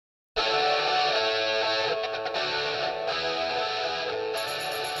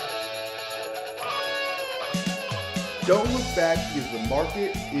Don't look back because the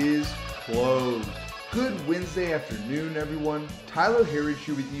market is closed. Good Wednesday afternoon, everyone. Tyler Herridge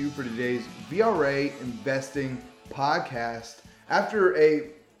here with you for today's VRA Investing Podcast. After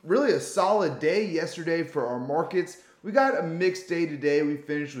a solid day yesterday for our markets, we got a mixed day today. We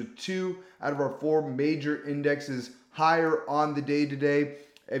finished with 2 out of our 4 major indexes higher on the day today.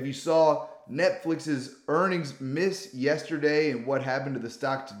 If you saw Netflix's earnings miss yesterday and what happened to the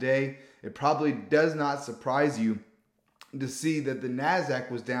stock today, it probably does not surprise you to see that the NASDAQ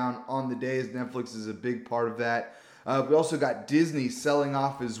was down on the day, as Netflix is a big part of that. We also got Disney selling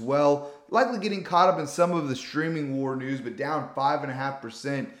off as well, likely getting caught up in some of the streaming war news, but down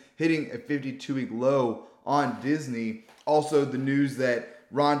 5.5%, hitting a 52-week low on Disney. Also, the news that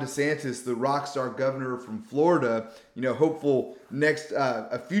Ron DeSantis, the rock star governor from Florida, hopeful next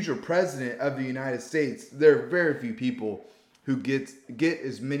a future president of the United States. There are very few people who get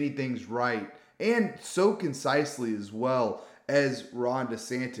as many things right and so concisely as well as Ron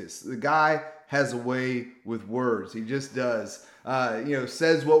DeSantis. The guy has a way with words. He just does.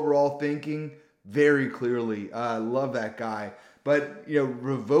 Says what we're all thinking very clearly. Love that guy. But,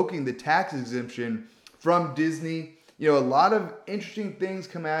 revoking the tax exemption from Disney, a lot of interesting things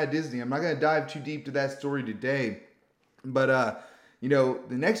come out of Disney. I'm not going to dive too deep to that story today. But, the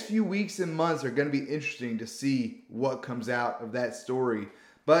next few weeks and months are going to be interesting to see what comes out of that story.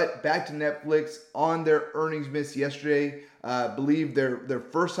 But back to Netflix on their earnings miss yesterday. Believe their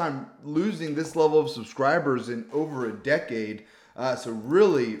first time losing this level of subscribers in over a decade. So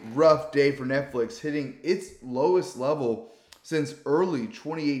really rough day for Netflix, hitting its lowest level since early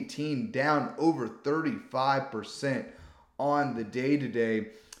 2018, down over 35% on the day today.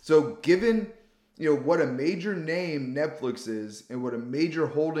 So given what a major name Netflix is and what a major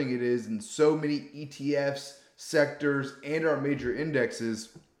holding it is in so many ETFs, sectors, and our major indexes,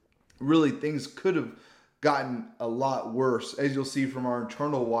 really things could have gotten a lot worse. As you'll see from our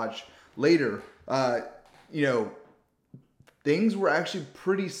internal watch later, things were actually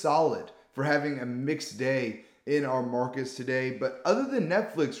pretty solid for having a mixed day in our markets today. But other than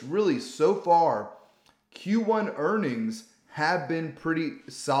Netflix, really so far, Q1 earnings have been pretty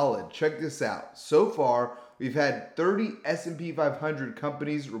solid. Check this out. So far, we've had 30 S&P 500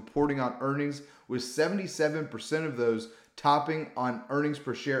 companies reporting on earnings, with 77% of those topping on earnings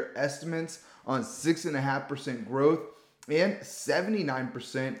per share estimates on 6.5% growth, and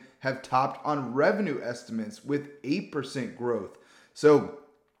 79% have topped on revenue estimates with 8% growth. So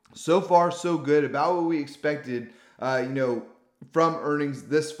far, so good. About what we expected, from earnings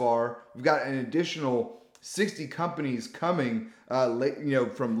this far. We've got an additional 60 companies coming,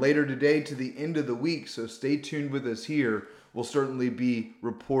 from later today to the end of the week. So stay tuned with us here. We'll certainly be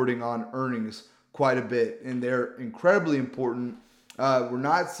reporting on earnings quite a bit, and they're incredibly important. We're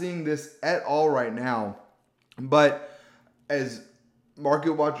not seeing this at all right now, but as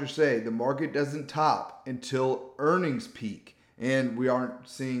market watchers say, the market doesn't top until earnings peak, and we aren't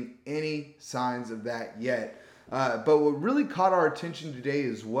seeing any signs of that yet. But what really caught our attention today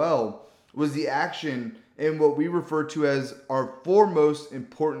as well was the action in what we refer to as our 4 most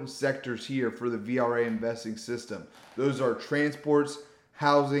important sectors here for the VRA investing system. Those are transports,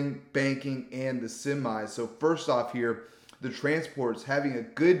 housing, banking, and the semis. So first off here, the transports having a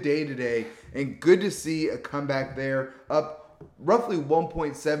good day today, and good to see a comeback there, up roughly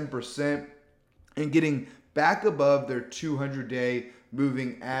 1.7% and getting back above their 200-day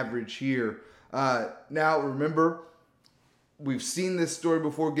moving average here. Now remember, we've seen this story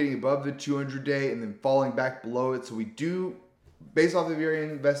before, getting above the 200-day and then falling back below it. So we do, based off the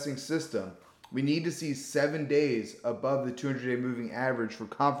VRA investing system, we need to see 7 days above the 200-day moving average for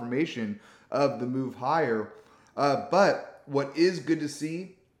confirmation of the move higher. But what is good to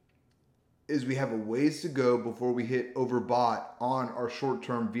see is we have a ways to go before we hit overbought on our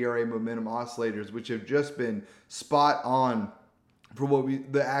short-term VRA momentum oscillators, which have just been spot on for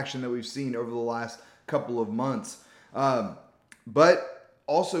the action that we've seen over the last couple of months. But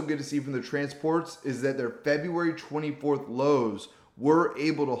also good to see from the transports is that their February 24th lows were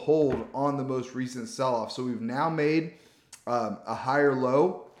able to hold on the most recent sell-off. So we've now made a higher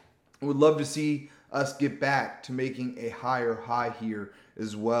low. Would love to see us get back to making a higher high here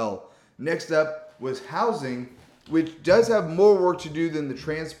as well. Next up was housing, which does have more work to do than the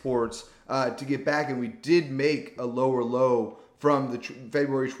transports to get back. And we did make a lower low from the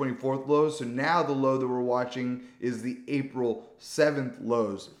February 24th lows. So now the low that we're watching is the April 7th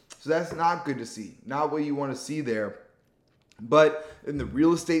lows. So that's not good to see. Not what you want to see there. But in the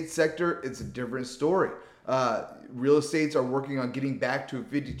real estate sector, it's a different story. Real estates are working on getting back to a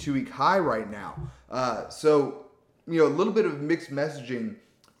 52-week high right now. So a little bit of mixed messaging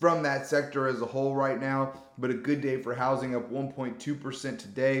from that sector as a whole right now, but a good day for housing, up 1.2%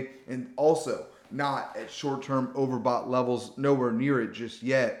 today, and also not at short-term overbought levels, nowhere near it just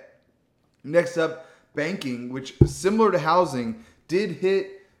yet. Next up, banking, which similar to housing, did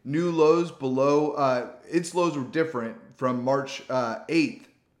hit new lows below. Its lows were different from March 8th.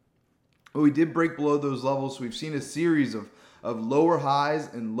 But we did break below those levels. So we've seen a series of lower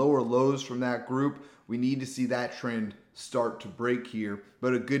highs and lower lows from that group. We need to see that trend start to break here.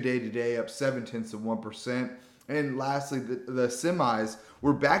 But a good day today, up 0.7%. And lastly, the semis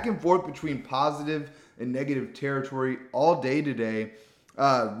were back and forth between positive and negative territory all day today.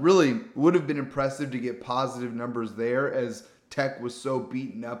 Really would have been impressive to get positive numbers there, as tech was so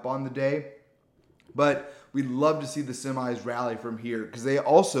beaten up on the day. But we'd love to see the semis rally from here, because they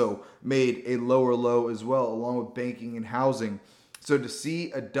also made a lower low as well, along with banking and housing. So to see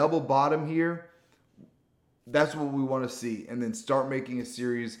a double bottom here, that's what we want to see, and then start making a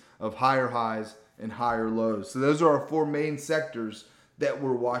series of higher highs and higher lows. So those are our four main sectors that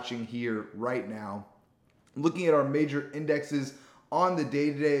we're watching here right now. Looking at our major indexes on the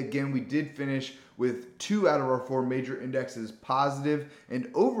day today, again, we did finish with 2 out of our 4 major indexes positive. And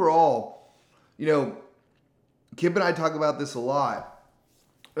overall, Kip and I talk about this a lot,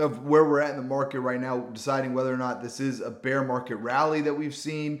 of where we're at in the market right now, deciding whether or not this is a bear market rally that we've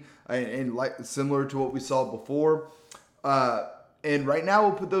seen, and like similar to what we saw before. And right now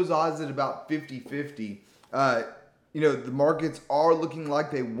we'll put those odds at about 50-50. The markets are looking like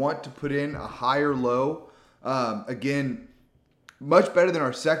they want to put in a higher low. Again, much better than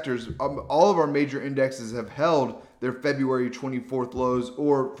our sectors. All of our major indexes have held their February 24th lows,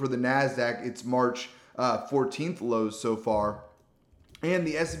 or for the NASDAQ, it's March 14th lows so far. And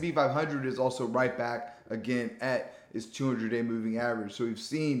the S&P 500 is also right back again at its 200-day moving average. So we've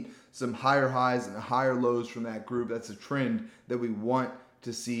seen some higher highs and higher lows from that group. That's a trend that we want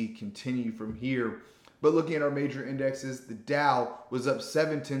to see continue from here. But looking at our major indexes, the Dow was up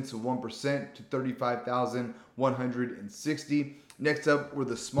 0.7% to 35,160. Next up were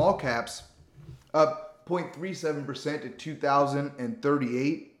the small caps, up 0.37% to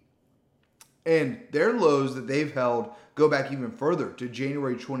 2,038. And their lows that they've held go back even further to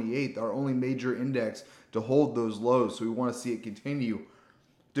January 28th, our only major index to hold those lows. So we want to see it continue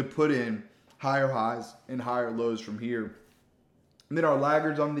to put in higher highs and higher lows from here. And then our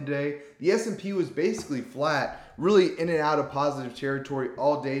laggards on the day, the S&P was basically flat, really in and out of positive territory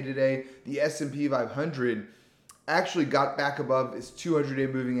all day today. The S&P 500 actually got back above its 200-day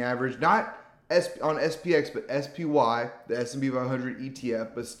moving average, not on SPX, but SPY, the S&P 500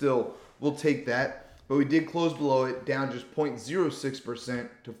 ETF, but still, we'll take that. But we did close below it, down just 0.06%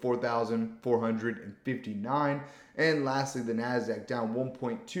 to 4,459. And lastly, the NASDAQ down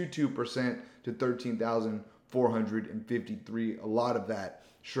 1.22% to 13,453. A lot of that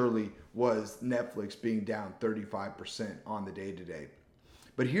surely was Netflix being down 35% on the day today.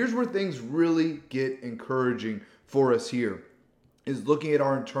 But here's where things really get encouraging for us here, is looking at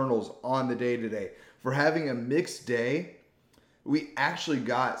our internals on the day today. For having a mixed day, we actually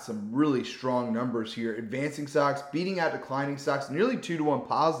got some really strong numbers here. Advancing stocks beating out declining stocks, nearly 2-to-1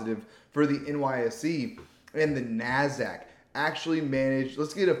 positive for the NYSE. And the NASDAQ actually managed,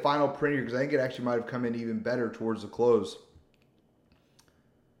 let's get a final print here, because I think it actually might have come in even better towards the close.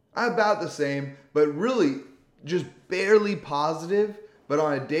 About the same, but really just barely positive. But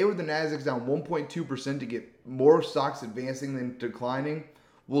on a day where the NASDAQ's down 1.2% to get more stocks advancing than declining,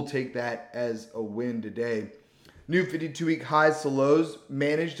 we'll take that as a win today. New 52-week highs to lows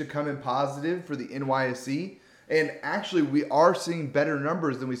managed to come in positive for the NYSE. And actually, we are seeing better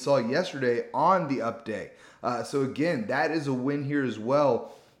numbers than we saw yesterday on the up day. So again, that is a win here as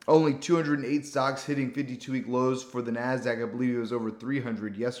well. Only 208 stocks hitting 52-week lows for the NASDAQ. I believe it was over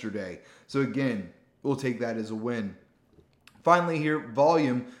 300 yesterday. So again, we'll take that as a win. Finally here,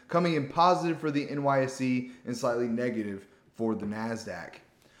 volume coming in positive for the NYSE and slightly negative for the NASDAQ.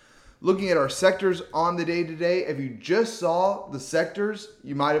 Looking at our sectors on the day today, if you just saw the sectors,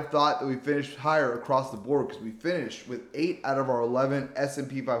 you might have thought that we finished higher across the board, because we finished with 8 out of our 11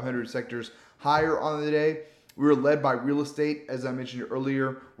 S&P 500 sectors higher on the day. We were led by real estate, as I mentioned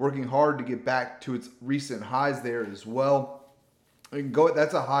earlier, working hard to get back to its recent highs there as well.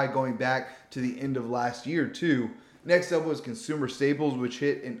 That's a high going back to the end of last year too. Next up was consumer staples, which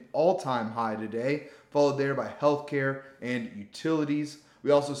hit an all-time high today, followed there by healthcare and utilities. We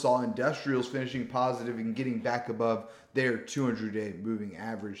also saw industrials finishing positive and getting back above their 200-day moving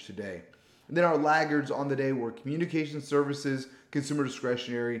average today. And then our laggards on the day were communication services, consumer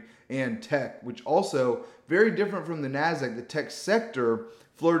discretionary, and tech, which also very different from the NASDAQ. The tech sector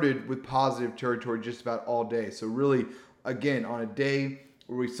flirted with positive territory just about all day. So really, again, on a day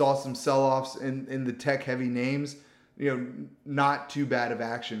where we saw some sell-offs in the tech-heavy names, not too bad of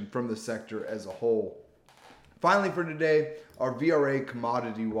action from the sector as a whole. Finally for today, our VRA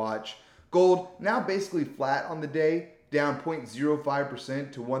commodity watch. Gold now basically flat on the day, down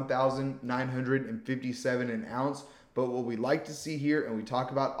 0.05% to 1,957 an ounce. But what we like to see here, and we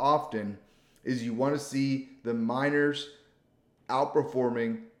talk about often, is you want to see the miners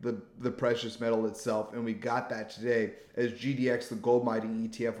outperforming the precious metal itself, and we got that today as GDX, the gold mining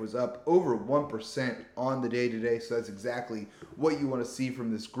ETF, was up over 1% on the day today. So that's exactly what you want to see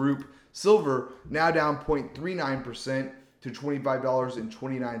from this group. Silver now down 0.39% to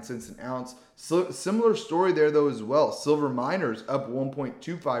 $25.29 an ounce. So similar story there though as well. Silver miners up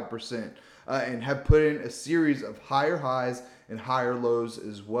 1.25% and have put in a series of higher highs and higher lows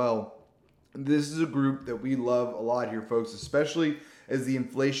as well. This is a group that we love a lot here, folks, especially as the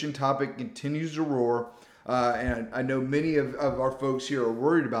inflation topic continues to roar. And I know many of our folks here are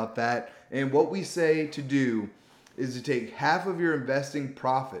worried about that. And what we say to do is to take half of your investing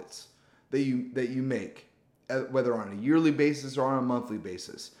profits that you make, whether on a yearly basis or on a monthly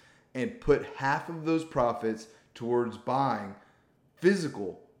basis, and put half of those profits towards buying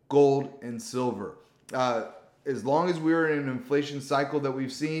physical gold and silver. As long as we're in an inflation cycle that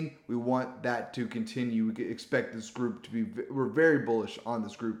we've seen, we want that to continue. We expect this group we're very bullish on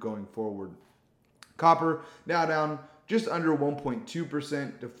this group going forward. Copper now down just under 1.2% to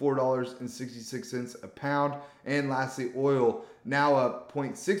 $4.66 a pound. And lastly, oil now up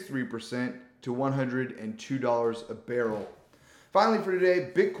 0.63% to $102 a barrel. Finally for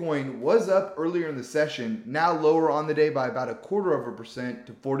today, Bitcoin was up earlier in the session, now lower on the day by about 0.25%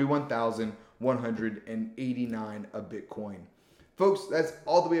 to 41,189 a Bitcoin. Folks, that's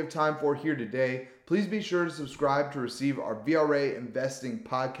all that we have time for here today. Please be sure to subscribe to receive our VRA Investing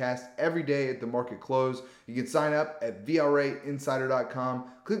podcast every day at the market close. You can sign up at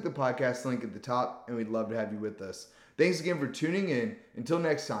VRAinsider.com. Click the podcast link at the top, and we'd love to have you with us. Thanks again for tuning in. Until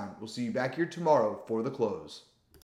next time, we'll see you back here tomorrow for the close.